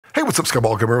Hey, what's up,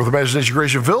 Skyball? Come here with Imagination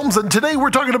Creation Films, and today we're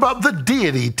talking about the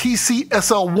Deity TC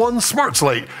SL1 Smart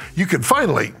Slate. You can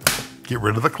finally get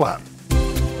rid of the clap.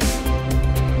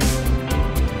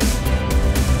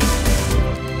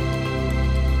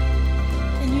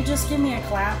 Can you just give me a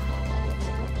clap?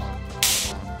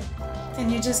 Can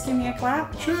you just give me a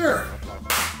clap? Sure.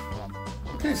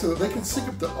 Okay, so that they can sync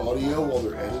up the audio while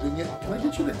they're editing it, can I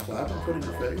get you to clap in front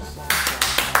of your face?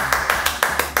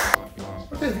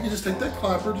 Okay, if you can just take that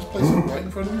clapper, just place it right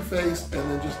in front of your face, and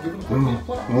then just give it a quick little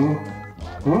clap.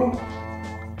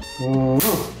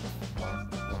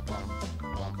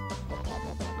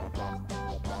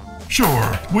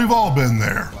 Sure, we've all been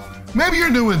there. Maybe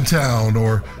you're new in town,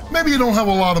 or maybe you don't have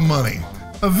a lot of money.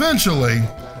 Eventually,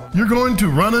 you're going to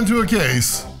run into a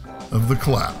case of the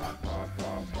clap.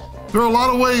 There are a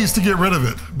lot of ways to get rid of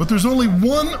it, but there's only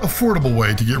one affordable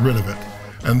way to get rid of it,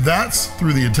 and that's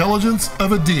through the intelligence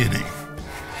of a Deity.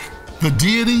 The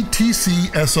Deity TC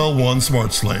SL1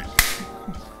 Smart Slate.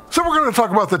 So we're going to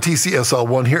talk about the TC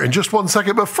SL1 here in just one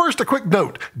second, but first a quick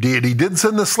note. Deity did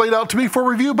send this slate out to me for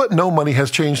review, but no money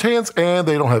has changed hands, and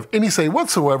they don't have any say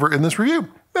whatsoever in this review.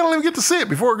 They don't even get to see it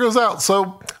before it goes out,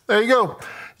 so there you go.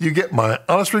 You get my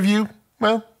honest review,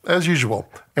 well, as usual.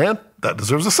 And that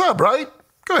deserves a sub, right?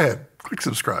 Go ahead, click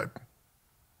subscribe.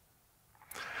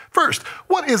 First,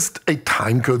 what is a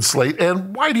timecode slate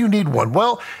and why do you need one?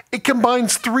 Well, it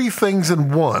combines three things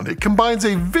in one. It combines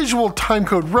a visual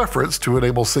timecode reference to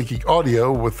enable syncing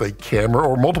audio with a camera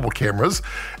or multiple cameras,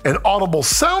 an audible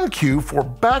sound cue for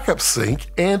backup sync,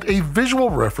 and a visual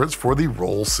reference for the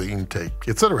roll, scene, take,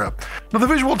 etc. Now, the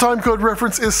visual timecode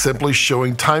reference is simply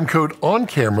showing timecode on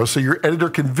camera so your editor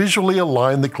can visually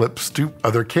align the clips to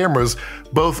other cameras,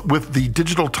 both with the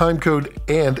digital timecode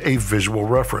and a visual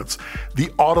reference.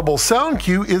 The audible sound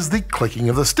cue is the clicking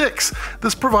of the sticks.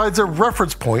 This provides a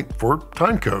reference point for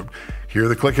timecode. Hear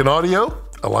the click in audio,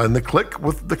 align the click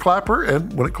with the clapper,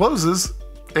 and when it closes,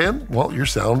 and well, your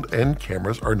sound and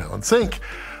cameras are now in sync.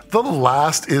 The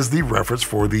last is the reference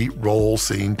for the roll,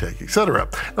 scene, take, etc.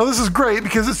 Now this is great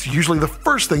because it's usually the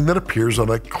first thing that appears on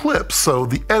a clip, so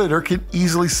the editor can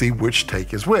easily see which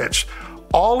take is which.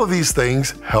 All of these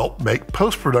things help make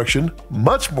post-production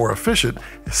much more efficient,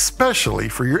 especially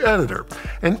for your editor.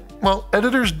 And, well,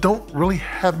 editors don't really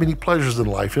have many pleasures in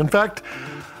life. In fact,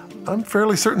 I'm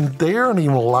fairly certain they aren't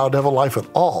even allowed to have a life at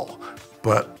all.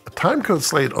 But a timecode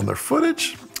slate on their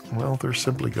footage, well, they're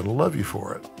simply going to love you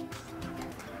for it.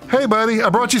 Hey, buddy, I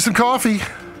brought you some coffee.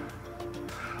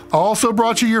 I also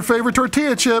brought you your favorite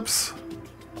tortilla chips.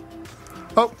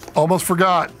 Oh, almost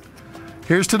forgot.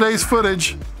 Here's today's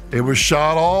footage. It was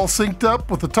shot all synced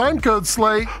up with the timecode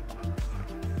slate.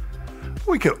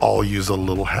 We could all use a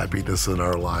little happiness in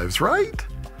our lives, right?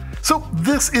 So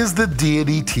this is the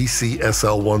Deity TC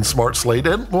SL1 Smart Slate,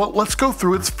 and well, let's go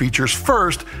through its features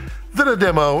first, then a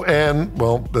demo, and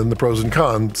well, then the pros and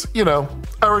cons, you know,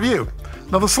 a review.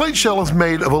 Now the slate shell is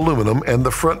made of aluminum and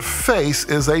the front face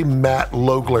is a matte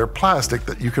low glare plastic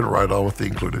that you can write on with the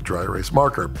included dry erase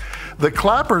marker. The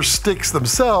clapper sticks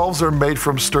themselves are made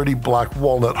from sturdy black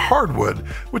walnut hardwood,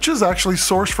 which is actually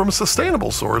sourced from a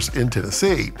sustainable source in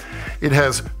Tennessee. It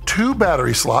has two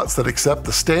battery slots that accept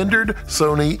the standard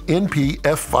Sony NP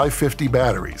F550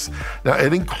 batteries. Now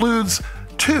it includes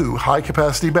two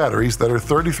high-capacity batteries that are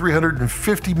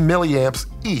 3,350 milliamps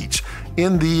each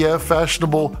in the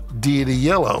fashionable Deity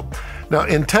Yellow. Now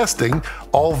in testing,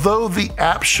 although the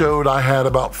app showed I had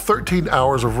about 13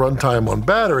 hours of runtime on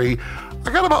battery,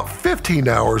 I got about 15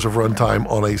 hours of runtime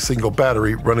on a single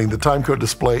battery running the timecode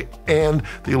display and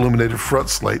the illuminated front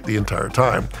slate the entire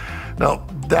time. Now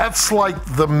that's like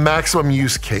the maximum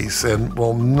use case and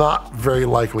well, not very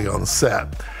likely on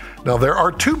set. Now there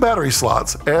are two battery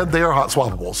slots and they are hot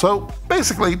swappable, so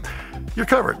basically you're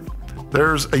covered.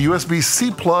 There's a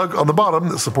USB-C plug on the bottom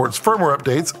that supports firmware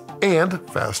updates and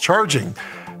fast charging.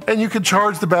 And you can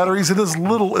charge the batteries in as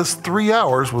little as 3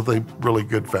 hours with a really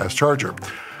good fast charger.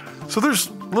 So there's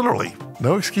literally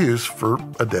no excuse for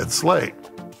a dead slate.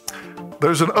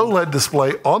 There's an OLED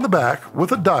display on the back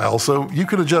with a dial so you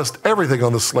can adjust everything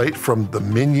on the slate from the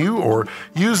menu or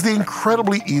use the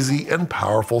incredibly easy and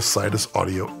powerful Sidus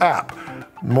Audio app.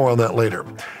 More on that later.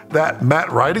 That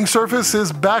matte writing surface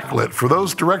is backlit for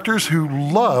those directors who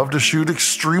love to shoot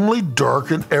extremely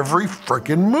dark in every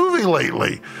frickin' movie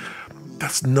lately.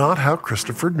 That's not how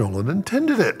Christopher Nolan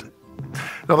intended it.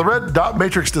 Now the red dot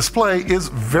matrix display is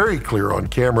very clear on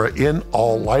camera in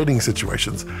all lighting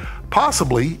situations,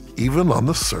 possibly even on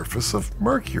the surface of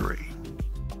Mercury.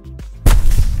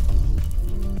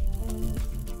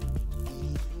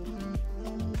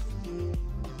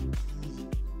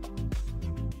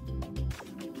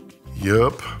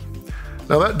 Yup.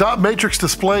 Now that dot matrix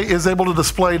display is able to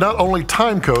display not only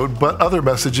timecode, but other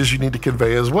messages you need to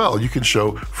convey as well. You can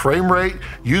show frame rate,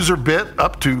 user bit,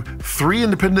 up to 3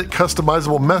 independent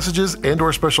customizable messages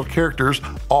and/or special characters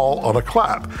all on a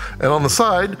clap. And on the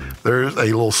side, there's a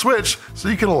little switch so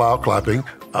you can allow clapping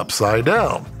upside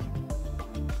down.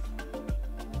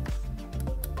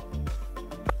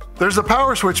 There's a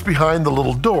power switch behind the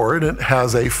little door, and it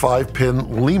has a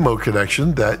 5-pin LEMO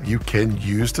connection that you can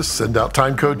use to send out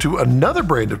timecode to another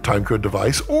brand of timecode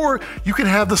device, or you can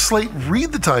have the Slate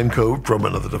read the timecode from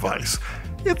another device.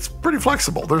 It's pretty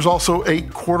flexible. There's also a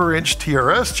 1/4-inch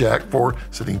TRS jack for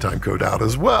sending timecode out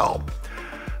as well.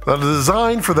 Now, the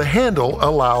design for the handle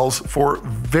allows for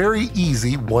very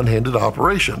easy one-handed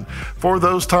operation for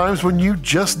those times when you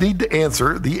just need to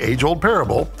answer the age-old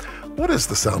parable, what is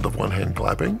the sound of one hand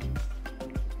clapping?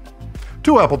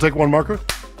 2 apple, take 1 marker.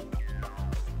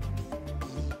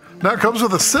 Now it comes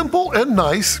with a simple and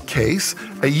nice case,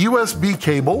 a USB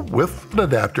cable with an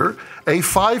adapter, a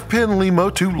 5-pin LEMO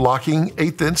to locking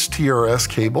 1/8-inch TRS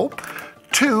cable,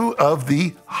 2 of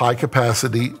the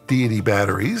high-capacity Deity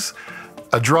batteries,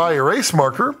 a dry erase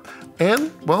marker,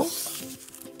 and, well,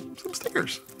 some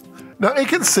stickers. Now it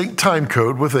can sync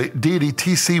timecode with a Deity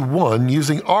TC1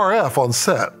 using RF on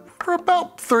set for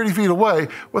about 30 feet away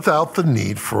without the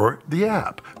need for the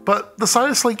app. But the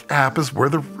CinusLink app is where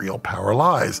the real power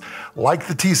lies. Like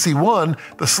the TC1,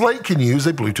 the Slate can use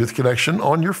a Bluetooth connection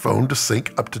on your phone to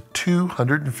sync up to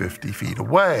 250 feet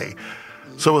away.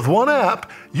 So with one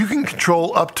app, you can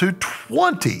control up to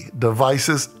 20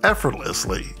 devices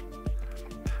effortlessly.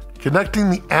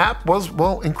 Connecting the app was,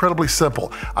 well, incredibly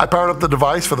simple. I powered up the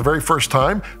device for the very first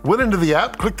time, went into the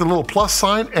app, clicked the little plus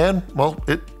sign, and, well,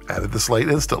 it added the Slate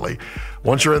instantly.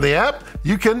 Once you're in the app,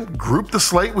 you can group the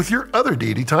Slate with your other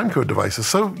Deity timecode devices,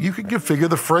 so you can configure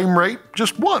the frame rate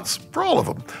just once for all of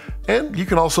them. And you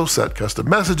can also set custom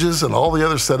messages and all the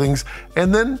other settings,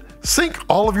 and then sync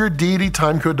all of your Deity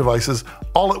timecode devices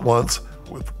all at once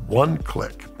with one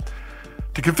click.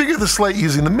 To configure the Slate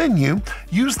using the menu,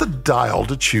 use the dial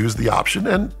to choose the option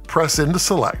and press in to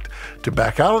select. To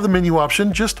back out of the menu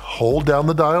option, just hold down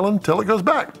the dial until it goes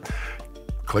back.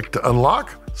 Click to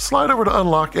unlock, slide over to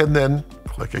unlock, and then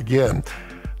click again.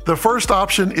 The first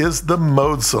option is the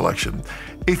mode selection.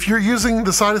 If you're using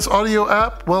the Sinus Audio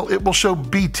app, well, it will show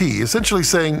BT, essentially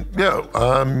saying, yo,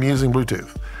 I'm using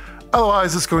Bluetooth.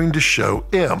 Otherwise, it's going to show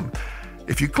M.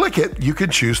 If you click it, you can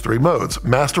choose 3 modes.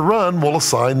 Master Run will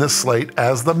assign this Slate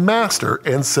as the master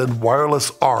and send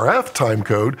wireless RF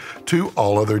timecode to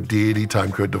all other Deity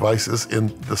timecode devices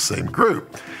in the same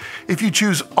group. If you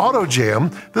choose Auto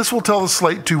Jam, this will tell the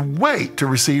Slate to wait to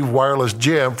receive wireless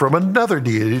jam from another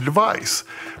Deity device.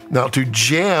 Now, to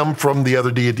jam from the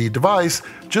other Deity device,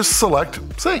 just select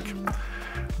Sync.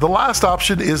 The last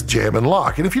option is Jam and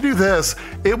Lock, and if you do this,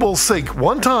 it will sync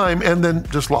one time and then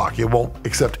just lock. It won't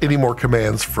accept any more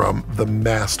commands from the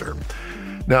master.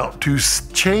 Now, to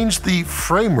change the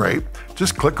frame rate,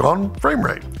 just click on Frame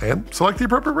Rate and select the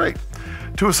appropriate rate.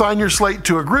 To assign your Slate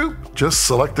to a group, just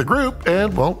select the group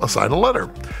and, well, assign a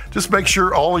letter. Just make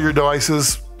sure all of your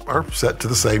devices are set to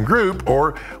the same group,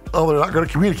 or, well, they're not going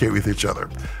to communicate with each other,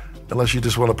 unless you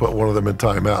just want to put one of them in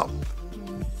timeout.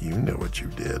 You know what you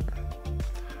did.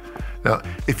 Now,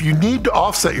 if you need to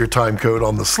offset your timecode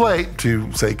on the Slate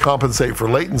to, say, compensate for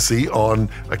latency on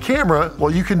a camera,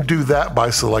 well, you can do that by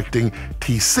selecting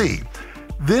TC.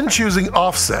 Then choosing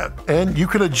Offset, and you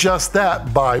can adjust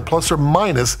that by plus or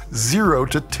minus 0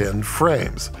 to 10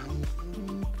 frames.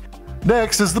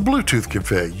 Next is the Bluetooth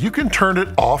config. You can turn it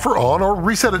off or on or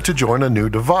reset it to join a new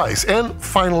device. And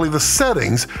finally, the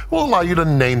settings will allow you to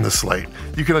name the Slate.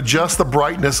 You can adjust the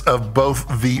brightness of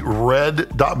both the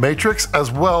red dot matrix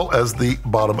as well as the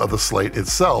bottom of the Slate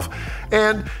itself.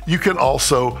 And you can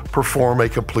also perform a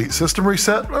complete system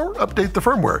reset or update the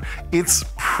firmware. It's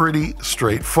pretty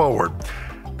straightforward.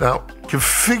 Now,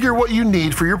 configure what you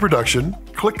need for your production,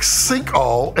 click Sync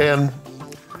All, and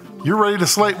you're ready to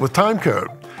Slate with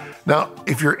timecode. Now,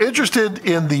 if you're interested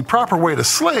in the proper way to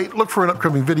Slate, look for an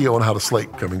upcoming video on how to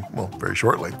Slate coming, well, very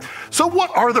shortly. So what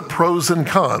are the pros and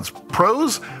cons?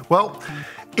 Pros? Well,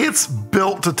 it's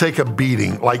built to take a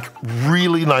beating, like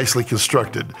really nicely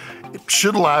constructed. It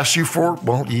should last you for,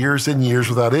 well, years and years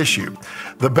without issue.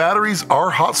 The batteries are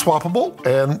hot swappable,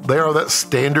 and they are that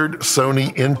standard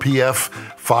Sony NPF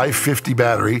 550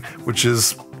 battery, which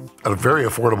is a very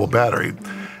affordable battery.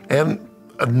 And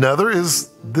another is,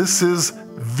 this is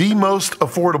the most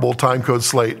affordable timecode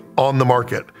Slate on the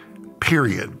market,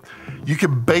 period. You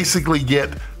can basically get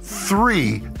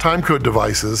 3 timecode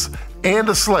devices and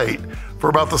a Slate for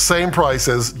about the same price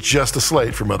as just a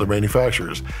Slate from other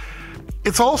manufacturers.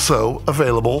 it's also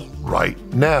available right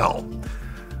now.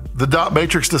 The dot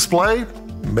matrix display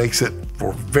makes it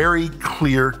for very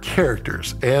clear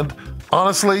characters, and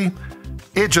honestly,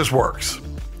 it just works.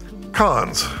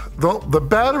 Cons. The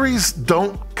batteries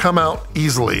don't come out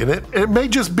easily, and it may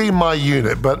just be my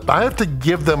unit, but I have to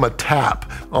give them a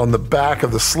tap on the back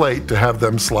of the Slate to have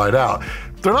them slide out.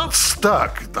 They're not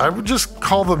stuck. I would just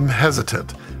call them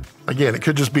hesitant. Again, it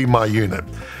could just be my unit.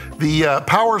 The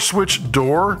power switch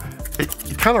door, it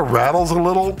kind of rattles a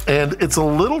little, and it's a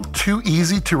little too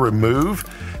easy to remove.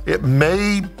 It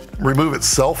may remove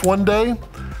itself one day.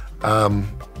 I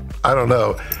don't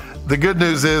know. The good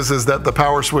news is that the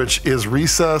power switch is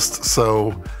recessed,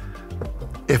 so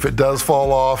if it does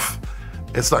fall off,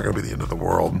 it's not going to be the end of the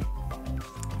world.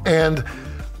 And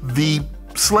the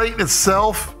Slate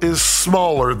itself is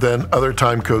smaller than other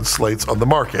timecode slates on the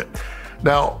market.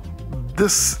 Now,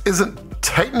 this isn't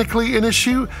technically an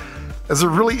issue, as there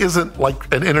really isn't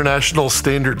like an international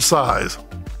standard size,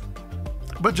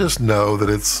 but just know that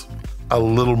it's a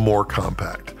little more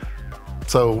compact.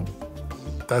 So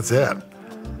that's it.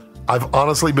 I've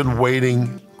honestly been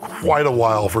waiting quite a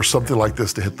while for something like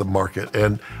this to hit the market,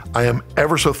 and I am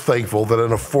ever so thankful that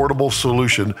an affordable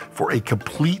solution for a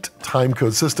complete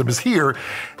timecode system is here.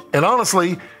 And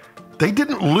honestly, they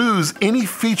didn't lose any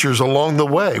features along the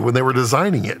way when they were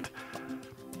designing it.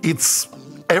 It's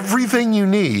everything you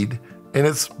need, and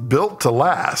it's built to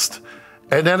last.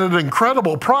 And at an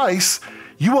incredible price,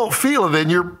 you won't feel it in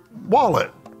your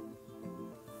wallet.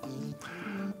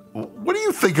 What do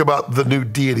you think about the new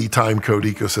Deity timecode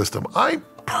ecosystem? I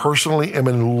personally am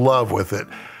in love with it.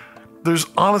 There's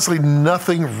honestly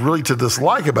nothing really to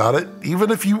dislike about it.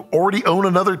 Even if you already own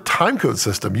another timecode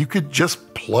system, you could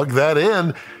just plug that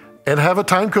in and have a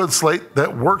timecode slate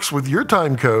that works with your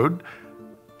timecode,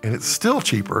 and it's still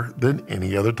cheaper than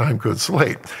any other timecode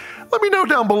slate. Let me know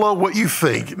down below what you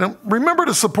think. Now, remember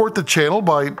to support the channel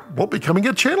by becoming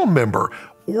a channel member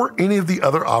or any of the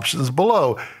other options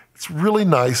below. It's really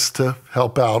nice to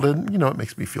help out, and it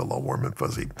makes me feel all warm and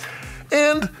fuzzy.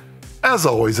 And as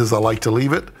always, as I like to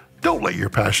leave it, don't let your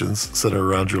passions center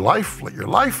around your life. Let your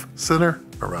life center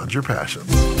around your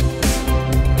passions.